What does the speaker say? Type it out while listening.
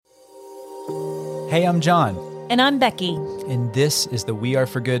Hey, I'm John. And I'm Becky. And this is the We Are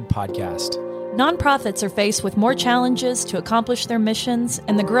for Good podcast. Nonprofits are faced with more challenges to accomplish their missions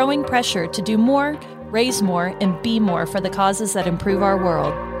and the growing pressure to do more, raise more, and be more for the causes that improve our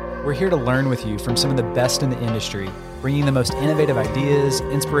world. We're here to learn with you from some of the best in the industry, bringing the most innovative ideas,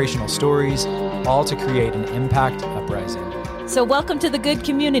 inspirational stories, all to create an impact uprising. So welcome to the good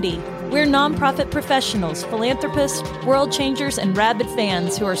community. We're nonprofit professionals, philanthropists, world changers, and rabid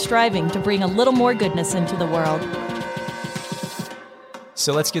fans who are striving to bring a little more goodness into the world.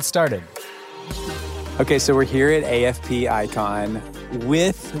 So let's get started. Okay, so we're here at AFP Icon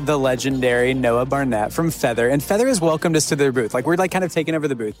with the legendary Noah Barnett from Feather. And Feather has welcomed us to their booth. We're kind of taking over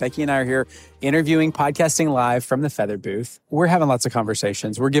the booth. Becky and I are here interviewing, podcasting live from the Feather booth. We're having lots of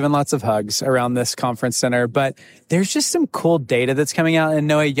conversations. We're giving lots of hugs around this conference center. But there's just some cool data that's coming out. And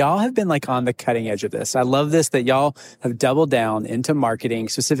Noah, y'all have been on the cutting edge of this. I love this, that y'all have doubled down into marketing.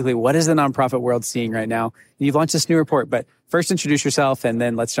 Specifically, what is the nonprofit world seeing right now? You've launched this new report, but first introduce yourself and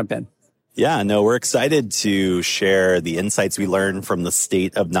then let's jump in. Yeah, no, we're excited to share the insights we learned from the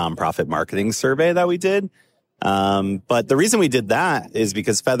State of Nonprofit Marketing survey that we did. But the reason we did that is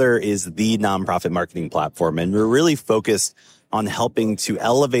because Feather is the nonprofit marketing platform, and we're really focused on helping to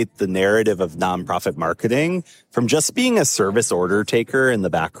elevate the narrative of nonprofit marketing from just being a service order taker in the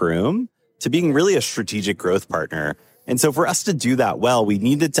back room to being really a strategic growth partner. And so for us to do that well, we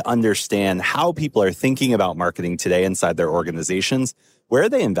needed to understand how people are thinking about marketing today inside their organizations. Where are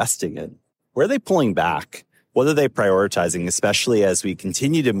they investing in? Where are they pulling back? What are they prioritizing, especially as we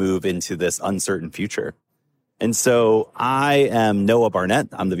continue to move into this uncertain future? And so I am Noah Barnett.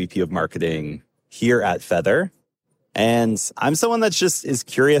 I'm the VP of Marketing here at Feather. And I'm someone that just is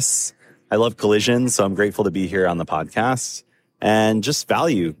curious. I love collision, so I'm grateful to be here on the podcast and just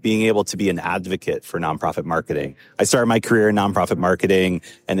value being able to be an advocate for nonprofit marketing. I started my career in nonprofit marketing,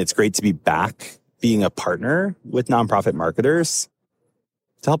 and it's great to be back being a partner with nonprofit marketers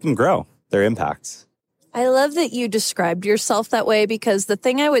to help them grow their impact. I love that you described yourself that way, because the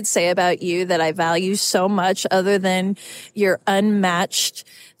thing I would say about you that I value so much, other than your unmatched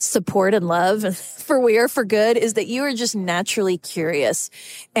support and love for We Are for Good, is that you are just naturally curious.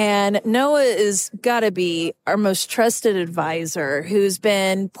 And Noah is got to be our most trusted advisor, who's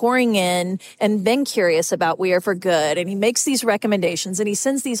been pouring in and been curious about We Are for Good. And he makes these recommendations and he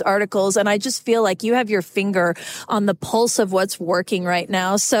sends these articles. And I just feel like you have your finger on the pulse of what's working right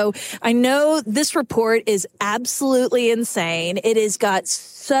now. So I know this report is absolutely insane. It has got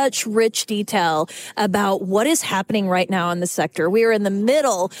such rich detail about what is happening right now in the sector. We are in the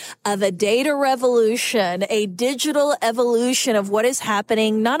middle of a data revolution, a digital evolution of what is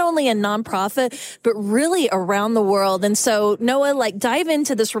happening, not only in nonprofit, but really around the world. And so, Noah, dive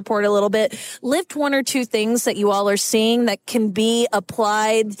into this report a little bit. Lift one or two things that you all are seeing that can be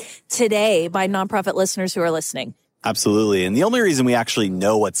applied today by nonprofit listeners who are listening. Absolutely. And the only reason we actually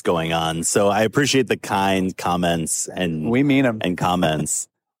know what's going on. So I appreciate the kind comments and we mean them and comments.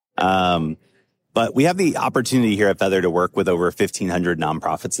 But we have the opportunity here at Feather to work with over 1,500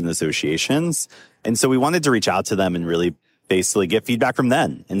 nonprofits and associations. And so we wanted to reach out to them and really basically get feedback from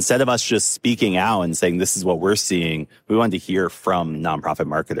them. Instead of us just speaking out and saying, this is what we're seeing, we wanted to hear from nonprofit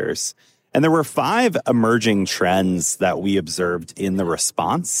marketers. And there were 5 emerging trends that we observed in the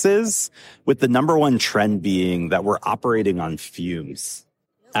responses, with the number one trend being that we're operating on fumes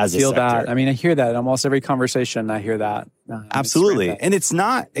as a sector. That. I hear that in almost every conversation. I hear that. Absolutely. And it's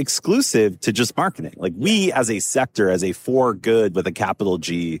not exclusive to just marketing. We as a sector, as a for good with a capital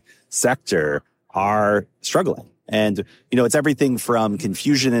G sector, are struggling. And, it's everything from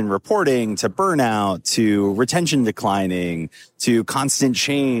confusion in reporting to burnout to retention declining to constant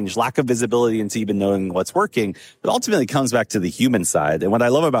change, lack of visibility into even knowing what's working. But ultimately it comes back to the human side. And what I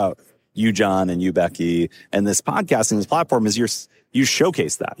love about you, John, and you, Becky, and this podcast and this platform is you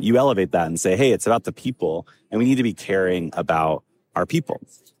showcase that. You elevate that and say, hey, it's about the people, and we need to be caring about our people.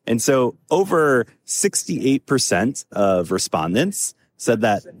 And so over 68% of respondents said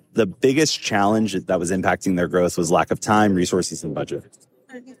that the biggest challenge that was impacting their growth was lack of time, resources, and budget.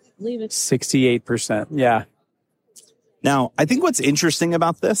 68%. Yeah. Now, I think what's interesting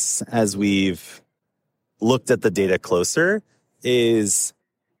about this, as we've looked at the data closer, is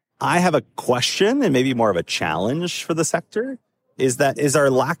I have a question and maybe more of a challenge for the sector. Is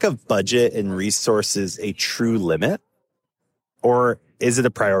our lack of budget and resources a true limit? Or is it a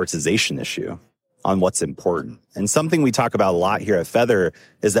prioritization issue on what's important? And something we talk about a lot here at Feather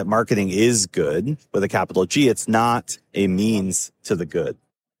is that marketing is good with a capital G. It's not a means to the good.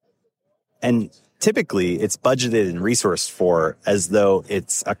 And typically it's budgeted and resourced for as though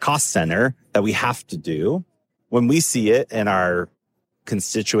it's a cost center that we have to do, when we see it in our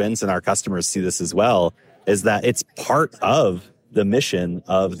constituents and our customers see this as well, is that it's part of the mission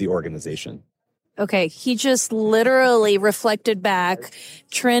of the organization. Okay, he just literally reflected back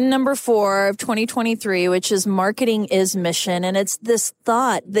trend number 4 of 2023, which is marketing is mission. And it's this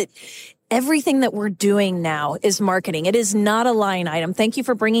thought that everything that we're doing now is marketing. It is not a line item. Thank you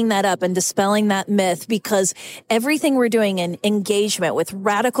for bringing that up and dispelling that myth, because everything we're doing in engagement, with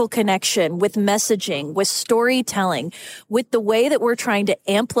radical connection, with messaging, with storytelling, with the way that we're trying to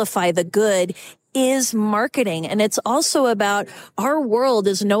amplify the good is marketing. And it's also about our world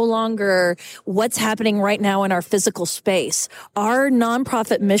is no longer what's happening right now in our physical space. Our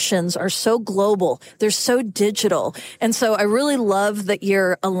nonprofit missions are so global. They're so digital. And so I really love that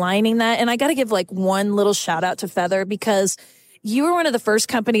you're aligning that. And I got to give like one little shout out to Feather, because you were one of the first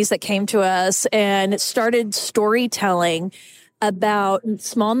companies that came to us and started storytelling about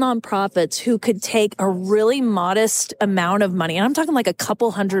small nonprofits who could take a really modest amount of money. And I'm talking like a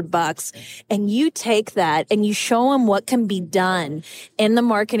couple $100, and you take that and you show them what can be done in the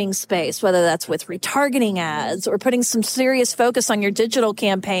marketing space, whether that's with retargeting ads or putting some serious focus on your digital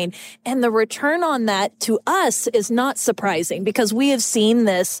campaign. And the return on that to us is not surprising, because we have seen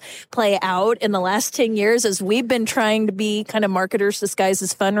this play out in the last 10 years as we've been trying to be kind of marketers disguised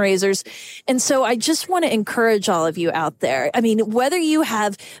as fundraisers. And so I just want to encourage all of you out there. I mean, whether you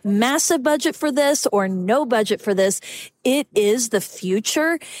have massive budget for this or no budget for this, it is the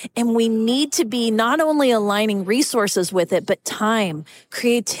future. And we need to be not only aligning resources with it, but time,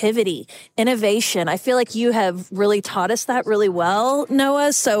 creativity, innovation. I feel like you have really taught us that really well,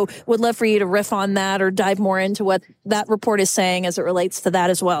 Noah. So would love for you to riff on that or dive more into what that report is saying as it relates to that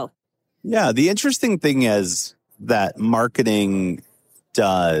as well. Yeah, the interesting thing is that marketing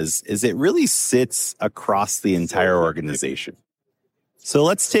does is it really sits across the entire organization. So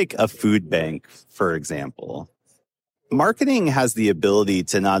let's take a food bank, for example. Marketing has the ability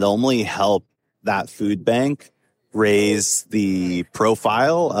to not only help that food bank raise the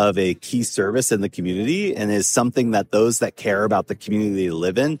profile of a key service in the community and is something that those that care about the community they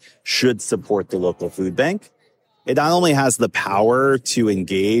live in should support the local food bank. It not only has the power to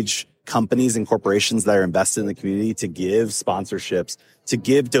engage companies and corporations that are invested in the community to give sponsorships, to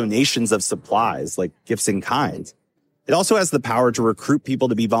give donations of supplies like gifts in kind. It also has the power to recruit people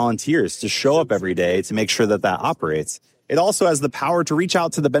to be volunteers, to show up every day to make sure that that operates. It also has the power to reach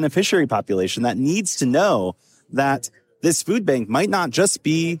out to the beneficiary population that needs to know that this food bank might not just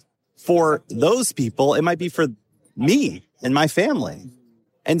be for those people. It might be for me and my family.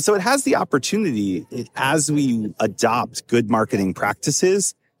 And so it has the opportunity, as we adopt good marketing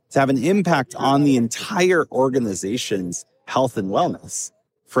practices, to have an impact on the entire organization's health and wellness,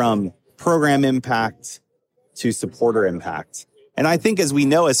 from program impact to supporter impact. And I think, as we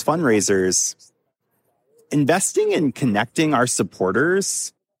know as fundraisers, investing in connecting our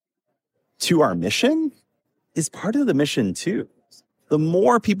supporters to our mission is part of the mission too. The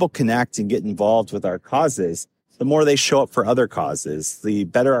more people connect and get involved with our causes, the more they show up for other causes, the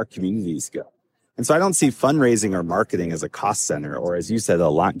better our communities go. And so I don't see fundraising or marketing as a cost center, or, as you said,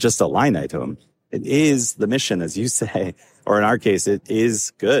 just a line item. It is the mission, as you say, or in our case, it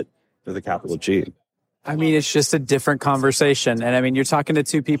is good with a capital G. I mean, it's just a different conversation. And I mean, you're talking to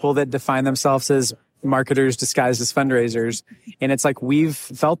two people that define themselves as marketers disguised as fundraisers. And it's like, we've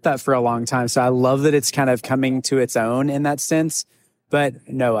felt that for a long time. So I love that it's kind of coming to its own in that sense. But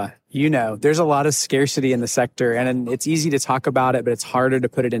Noah, you know, there's a lot of scarcity in the sector, and it's easy to talk about it, but it's harder to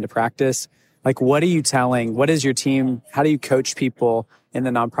put it into practice. Like, what are you telling? What is your team? How do you coach people in the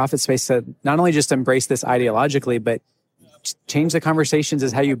nonprofit space to not only just embrace this ideologically, but change the conversations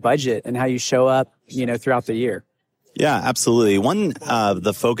as how you budget and how you show up, you know, throughout the year? Yeah, absolutely. One of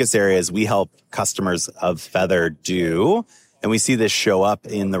the focus areas we help customers of Feather do, and we see this show up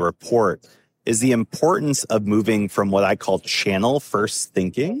in the report, is the importance of moving from what I call channel first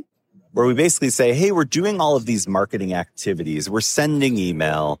thinking, where we basically say, hey, we're doing all of these marketing activities. We're sending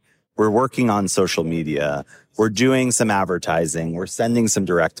email. We're working on social media. We're doing some advertising. We're sending some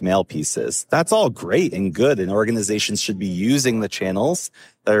direct mail pieces. That's all great and good. And organizations should be using the channels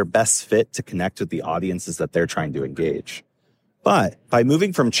that are best fit to connect with the audiences that they're trying to engage. But by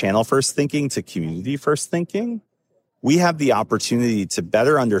moving from channel first thinking to community first thinking, we have the opportunity to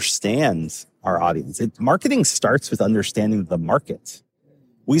better understand our audience. Marketing starts with understanding the market.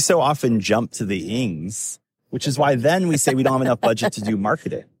 We so often jump to the ings, which is why then we say we don't have enough budget to do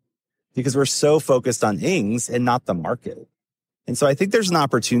marketing, because we're so focused on ings and not the market. And so I think there's an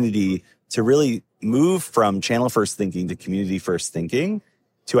opportunity to really move from channel first thinking to community first thinking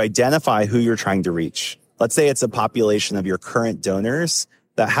to identify who you're trying to reach. Let's say it's a population of your current donors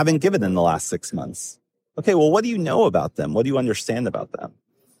that haven't given in the last 6 months. What are you trying to reach? What is the audience that you're trying to reach? And then, as you say, Okay, well, what do you know about them? What do you understand about them?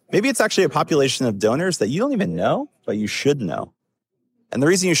 Maybe it's actually a population of donors that you don't even know, but you should know. And the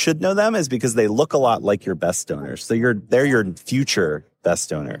reason you should know them is because they look a lot like your best donors. So they're your future best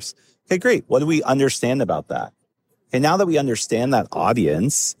donors. Okay, great. What do we understand about that? And now that we understand that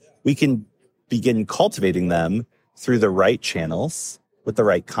audience, we can begin cultivating them through the right channels with the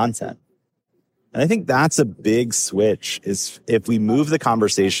right content. And I think that's a big switch, is if we move the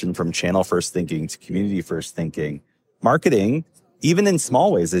conversation from channel first thinking to community first thinking, marketing, even in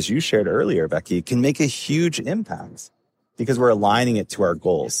small ways, as you shared earlier, Becky, can make a huge impact because we're aligning it to our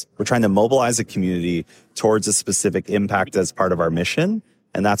goals. We're trying to mobilize a community towards a specific impact as part of our mission.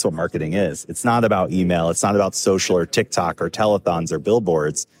 And that's what marketing is. It's not about email. It's not about social or TikTok or telethons or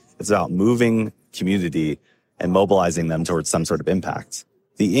billboards. It's about moving community and mobilizing them towards some sort of impact.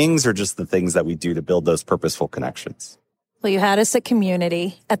 The ings are just the things that we do to build those purposeful connections. Well, you had us at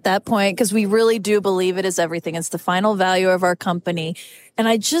community at that point because we really do believe it is everything. It's the final value of our company. And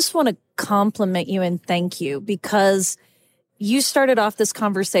I just want to compliment you and thank you because you started off this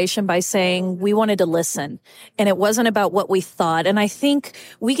conversation by saying we wanted to listen and it wasn't about what we thought. And I think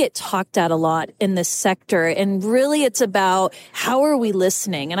we get talked at a lot in this sector and really it's about how are we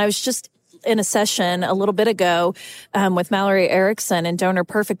listening? And I was just in a session a little bit ago with Mallory Erickson and Donor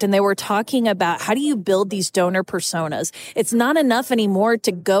Perfect, and they were talking about how do you build these donor personas? It's not enough anymore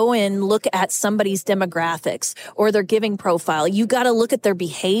to go and look at somebody's demographics or their giving profile. You got to look at their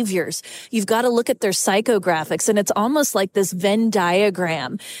behaviors. You've got to look at their psychographics, and it's almost like this Venn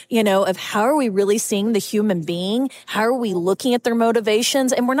diagram, of how are we really seeing the human being? How are we looking at their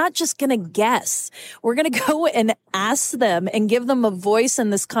motivations? And we're not just going to guess. We're going to go and ask them and give them a voice in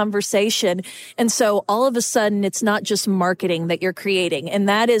this conversation. And so all of a sudden, it's not just marketing that you're creating. And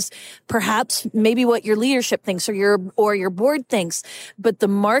that is perhaps maybe what your leadership thinks or your board thinks. But the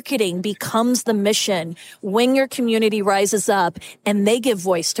marketing becomes the mission when your community rises up and they give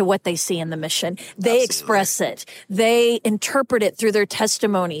voice to what they see in the mission. They express it. They interpret it through their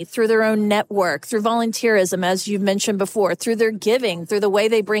testimony, through their own network, through volunteerism, as you've mentioned before, through their giving, through the way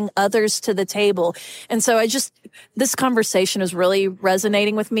they bring others to the table. And so this conversation is really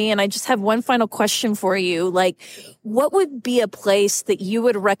resonating with me. And I just have one final question for you. Like, what would be a place that you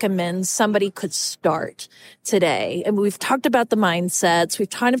would recommend somebody could start today? And we've talked about the mindsets. We've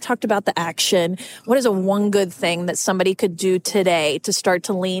kind of talked about the action. What is one good thing that somebody could do today to start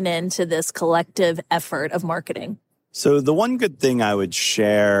to lean into this collective effort of marketing? So the one good thing I would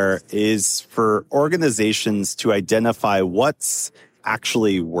share is for organizations to identify what's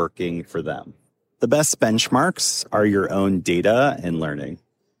actually working for them. The best benchmarks are your own data and learning.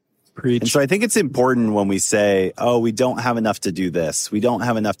 Preach. And so I think it's important when we say, oh, we don't have enough to do this. We don't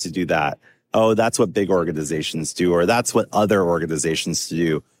have enough to do that. Oh, that's what big organizations do, or that's what other organizations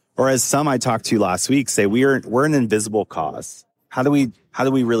do. Or as some I talked to last week say, we're an invisible cause. How do we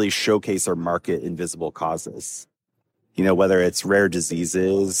really showcase or market invisible causes? Whether it's rare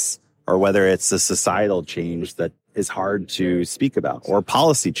diseases or whether it's a societal change that is hard to speak about, or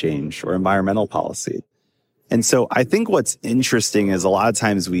policy change or environmental policy. And so I think what's interesting is a lot of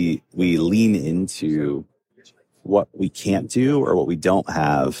times we lean into what we can't do or what we don't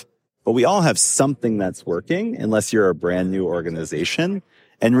have, but we all have something that's working unless you're a brand new organization,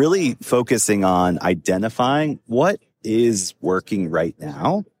 and really focusing on identifying what is working right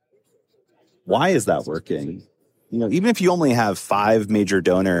now. Why is that working? Even if you only have 5 major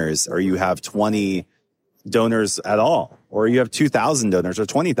donors or you have 20 donors at all, or you have 2,000 donors or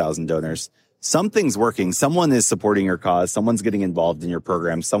 20,000 donors, something's working. Someone is supporting your cause. Someone's getting involved in your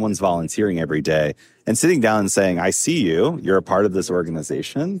program. Someone's volunteering every day and sitting down and saying, I see you. You're a part of this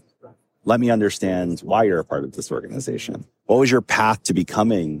organization. Let me understand why you're a part of this organization. What was your path to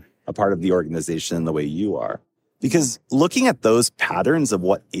becoming a part of the organization in the way you are? Because looking at those patterns of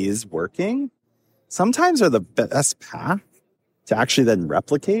what is working sometimes are the best path to actually then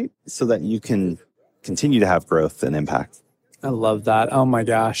replicate so that you can continue to have growth and impact. I love that. Oh my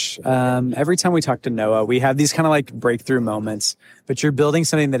gosh. Every time we talk to Noah, we have these kind of like breakthrough moments, but you're building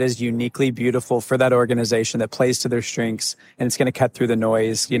something that is uniquely beautiful for that organization that plays to their strengths, and it's going to cut through the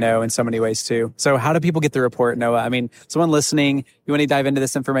noise, in so many ways too. So how do people get the report, Noah? I mean, someone listening, you want to dive into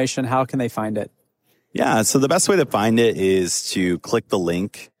this information, how can they find it? Yeah. So the best way to find it is to click the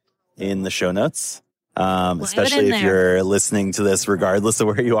link in the show notes, especially if you're listening to this regardless of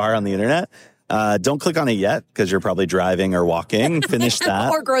where you are on the internet. Don't click on it yet because you're probably driving or walking. Finish that.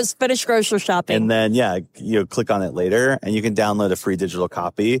 Or finish grocery shopping. And then, click on it later and you can download a free digital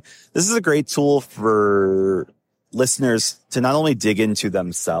copy. This is a great tool for listeners to not only dig into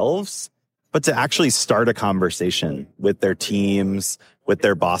themselves, but to actually start a conversation with their teams, with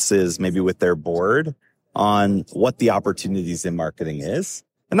their bosses, maybe with their board on what the opportunities in marketing is.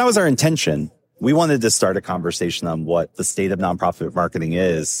 And that was our intention. We wanted to start a conversation on what the state of nonprofit marketing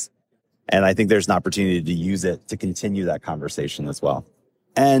is. And I think there's an opportunity to use it to continue that conversation as well.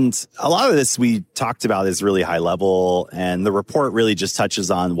 And a lot of this we talked about is really high level, and the report really just touches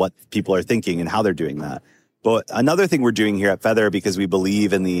on what people are thinking and how they're doing that. But another thing we're doing here at Feather, because we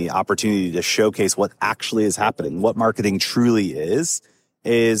believe in the opportunity to showcase what actually is happening, what marketing truly is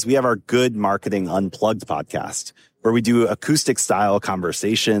we have our Good Marketing Unplugged podcast, where we do acoustic style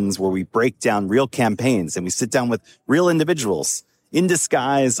conversations where we break down real campaigns and we sit down with real individuals, in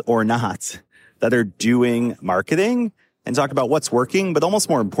disguise or not, that are doing marketing and talk about what's working, but almost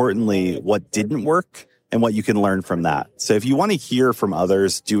more importantly, what didn't work and what you can learn from that. So if you want to hear from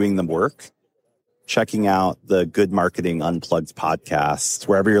others doing the work, checking out the Good Marketing Unplugged podcast,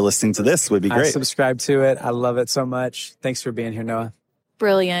 wherever you're listening to this, would be great. I subscribe to it. I love it so much. Thanks for being here, Noah.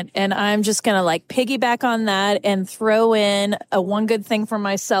 Brilliant. And I'm just going to piggyback on that and throw in one good thing for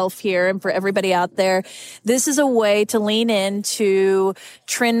myself here and for everybody out there. This is a way to lean into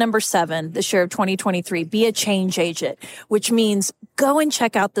trend number 7 this year of 2023. Be a change agent, which means go and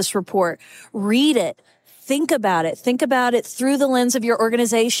check out this report, read it. Think about it through the lens of your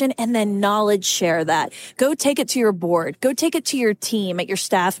organization, and then knowledge share that. Go take it to your board. Go take it to your team at your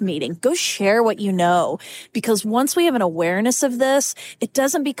staff meeting. Go share what you know, because once we have an awareness of this, it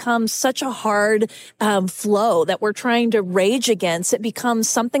doesn't become such a hard flow that we're trying to rage against. It becomes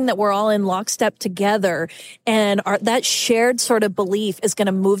something that we're all in lockstep together, and that shared sort of belief is going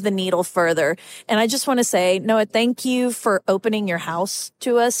to move the needle further. And I just want to say, Noah, thank you for opening your house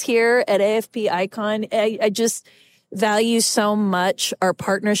to us here at AFP Icon. I just value so much our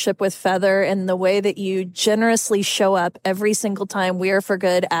partnership with Feather and the way that you generously show up every single time We Are for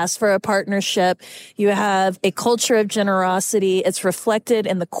Good asks for a partnership. You have a culture of generosity. It's reflected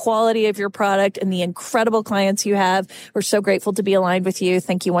in the quality of your product and the incredible clients you have. We're so grateful to be aligned with you.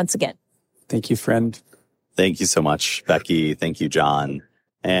 Thank you once again. Thank you, friend. Thank you so much, Becky. Thank you, John.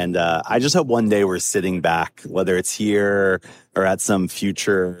 And I just hope one day we're sitting back, whether it's here or at some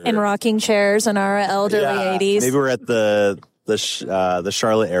future in rocking chairs in our elderly 80s. Maybe we're at the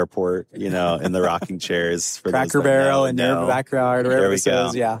Charlotte airport, in the rocking chairs for Cracker Barrel in your backyard, wherever this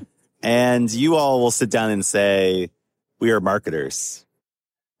is. Yeah. And you all will sit down and say, "We are marketers,"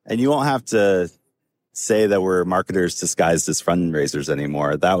 and you won't have to say that we're marketers disguised as fundraisers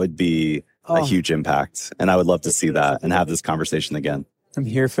anymore. That would be a huge impact, and I would love to see that and have this conversation again. I'm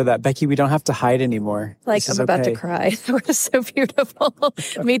here for that. Becky, we don't have to hide anymore. I'm about to cry. That was so beautiful.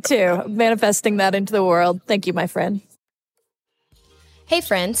 Me too. Manifesting that into the world. Thank you, my friend. Hey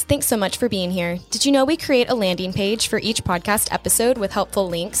friends, thanks so much for being here. Did you know we create a landing page for each podcast episode with helpful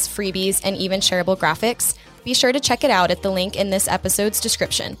links, freebies, and even shareable graphics? Be sure to check it out at the link in this episode's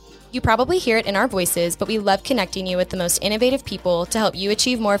description. You probably hear it in our voices, but we love connecting you with the most innovative people to help you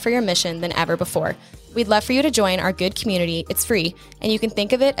achieve more for your mission than ever before. We'd love for you to join our good community. It's free, and you can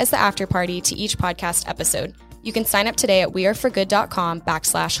think of it as the after party to each podcast episode. You can sign up today at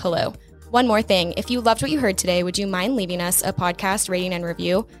weareforgood.com/hello. One more thing, if you loved what you heard today, would you mind leaving us a podcast rating and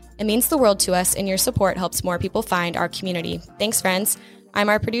review? It means the world to us, and your support helps more people find our community. Thanks, friends. I'm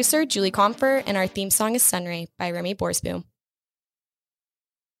our producer, Julie Comfer, and our theme song is Sunray by Remy Borsboom.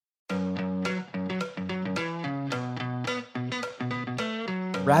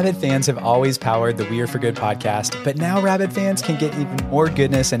 Rabid fans have always powered the We Are for Good podcast, but now Rabid fans can get even more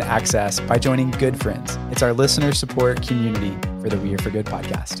goodness and access by joining Good Friends. It's our listener support community for the We Are for Good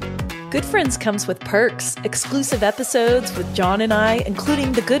podcast. Good Friends comes with perks, exclusive episodes with John and I,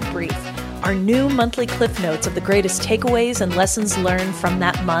 including the Good Brief, our new monthly cliff notes of the greatest takeaways and lessons learned from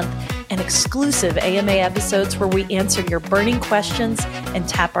that month, and exclusive AMA episodes where we answer your burning questions and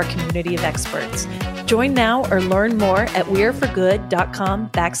tap our community of experts. Join now or learn more at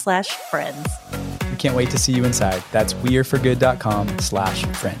weareforgood.com/friends. We can't wait to see you inside. That's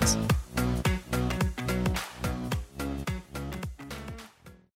weareforgood.com/friends.